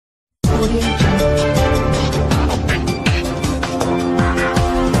चाहिए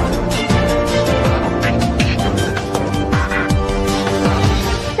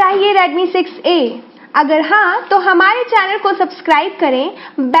Redmi 6A? अगर हाँ तो हमारे चैनल को सब्सक्राइब करें,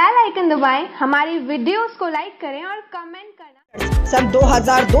 बेल आइकन दबाएं, हमारी वीडियोस को लाइक करें और कमेंट करना। सन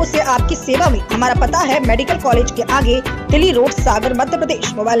 2002 से आपकी सेवा में। हमारा पता है मेडिकल कॉलेज के आगे, दिल्ली रोड, सागर, मध्य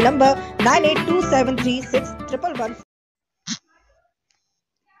प्रदेश। Mobile number 9827361111।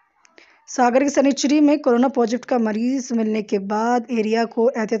 सागर के सनिचरी में कोरोना पॉजिटिव का मरीज मिलने के बाद एरिया को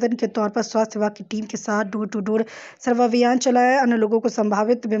एहतियातन के तौर पर स्वास्थ्य विभाग की टीम के साथ डोर टू डोर सर्वे अभियान चलाया। अन्य लोगों को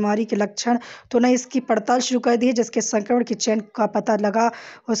संभावित बीमारी के लक्षण तो नहीं, इसकी पड़ताल शुरू कर दी है, जिसके संक्रमण की चेन का पता लगा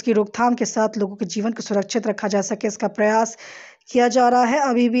उसकी रोकथाम के साथ लोगों के जीवन को सुरक्षित रखा जा सके, इसका प्रयास किया जा रहा है।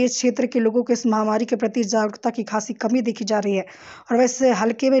 अभी भी इस क्षेत्र के लोगों को इस महामारी के प्रति जागरूकता की खासी कमी देखी जा रही है और वैसे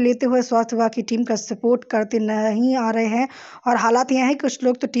हल्के में लेते हुए स्वास्थ्य विभाग की टीम का सपोर्ट करते नहीं आ रहे हैं। और हालात यह है कि कुछ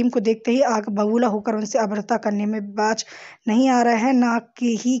लोग तो टीम को देखते ही आग बबूला होकर उनसे अभद्रता करने में बाज नहीं आ रहे हैं, ना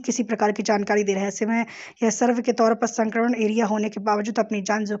कि ही किसी प्रकार की जानकारी दे रहे हैं। ऐसे में यह सर्वे के तौर पर संक्रमण एरिया होने के बावजूद अपनी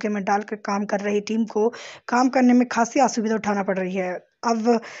जान जोखिम में डालकर काम कर रही टीम को काम करने में खासी असुविधा उठाना पड़ रही है।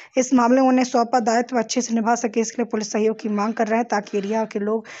 अब इस मामले में उन्हें सौंपा दायित्व अच्छे से निभा सके, इसके लिए पुलिस सहयोग की मांग कर रहे हैं ताकि एरिया के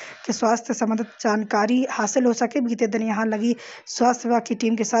लोग के स्वास्थ्य संबंधित जानकारी हासिल हो सके। बीते दिन यहां लगी स्वास्थ्य विभाग की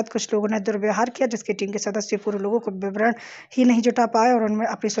टीम के साथ कुछ लोगों ने दुर्व्यवहार किया, जिसकी टीम के सदस्य पूर्व लोगों को विवरण ही नहीं जुटा पाए और उनमें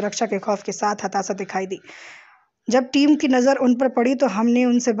अपनी सुरक्षा के खौफ के साथ हताशा दिखाई दी। जब टीम की नज़र उन पर पड़ी तो हमने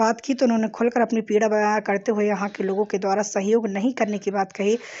उनसे बात की तो उन्होंने खुलकर अपनी पीड़ा बयां करते हुए यहाँ के लोगों के द्वारा सहयोग नहीं करने की बात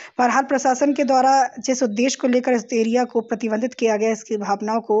कही। बहरहाल प्रशासन के द्वारा जिस उद्देश्य को लेकर इस एरिया को प्रतिबंधित किया गया, इसकी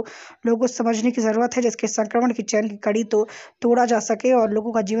भावनाओं को लोगों को समझने की ज़रूरत है, जिसके संक्रमण की चैन की कड़ी तो तोड़ा जा सके और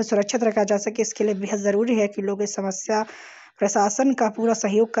लोगों का जीवन सुरक्षित रखा जा सके। इसके लिए बेहद ज़रूरी है कि लोग इस समस्या प्रशासन का पूरा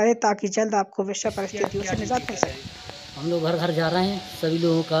सहयोग करें ताकि जल्द आपको विषय परिस्थितियों से निजात मिल सके। हम लोग घर घर जा रहे हैं, सभी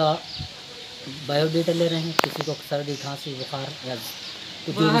लोगों का बायोडेटा ले रहे हैं, किसी को सर्दी खांसी बुखार या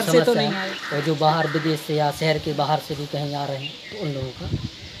कुछ भी समस्या तो है और जो बाहर विदेश से या शहर के बाहर से भी कहीं आ रहे हैं तो उन लोगों का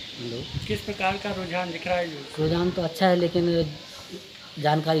किस प्रकार का रुझान दिख रहा है? रुझान तो अच्छा है लेकिन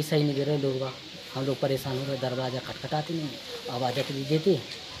जानकारी सही नहीं दे रहे लोग। हम लोग परेशान हो रहे, दरवाज़ा खटखटाते नहीं, आवाज़ भी देते हैं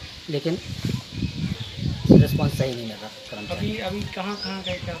लेकिन रिस्पॉन्स सही नहीं लगा। अभी कहाँ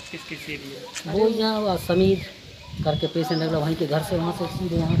गए थे आप? किस एरिया? वो यहाँ समीर करके पेशेंट लगा, वहीं के घर से वहाँ से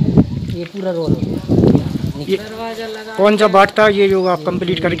सीधे यहाँ ये पूरा रोड दरवाजा लगा। कौन सा बात था ये जो आप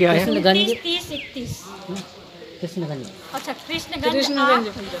कंप्लीट करके आए हैं? कृष्णगंज अच्छा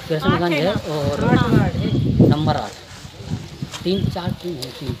कृष्णगंज है और नंबर 8 तीन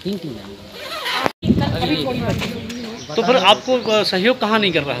टीम है। तो फिर आपको सहयोग कहाँ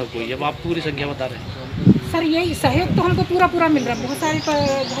नहीं कर रहा है कोई, जब आप पूरी संख्या बता रहे हैं? सर यही सहयोग तो हमको पूरा मिल रहा है, बहुत सारे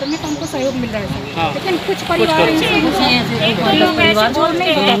घर में तो हमको सहयोग मिल रहा है। हाँ। लेकिन कुछ परिवार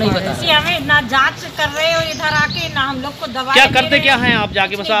हमें ना जांच कर रहे हो इधर आके, ना हम लोग को दवा क्या करते क्या हैं आप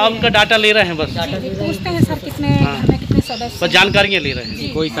जाके? बस आप उनका डाटा ले रहे हैं, बस पूछते हैं सर कितने घर में कितने सदस्य, बस जानकारियाँ ले रहे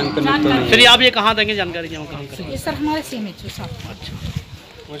हैं, कोई संक्रमित तो नहीं। चलिए आप ये कहाँ देंगे जानकारी? सर हमारे सीएमएचओ साहब। अच्छा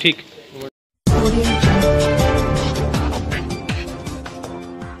ठीक।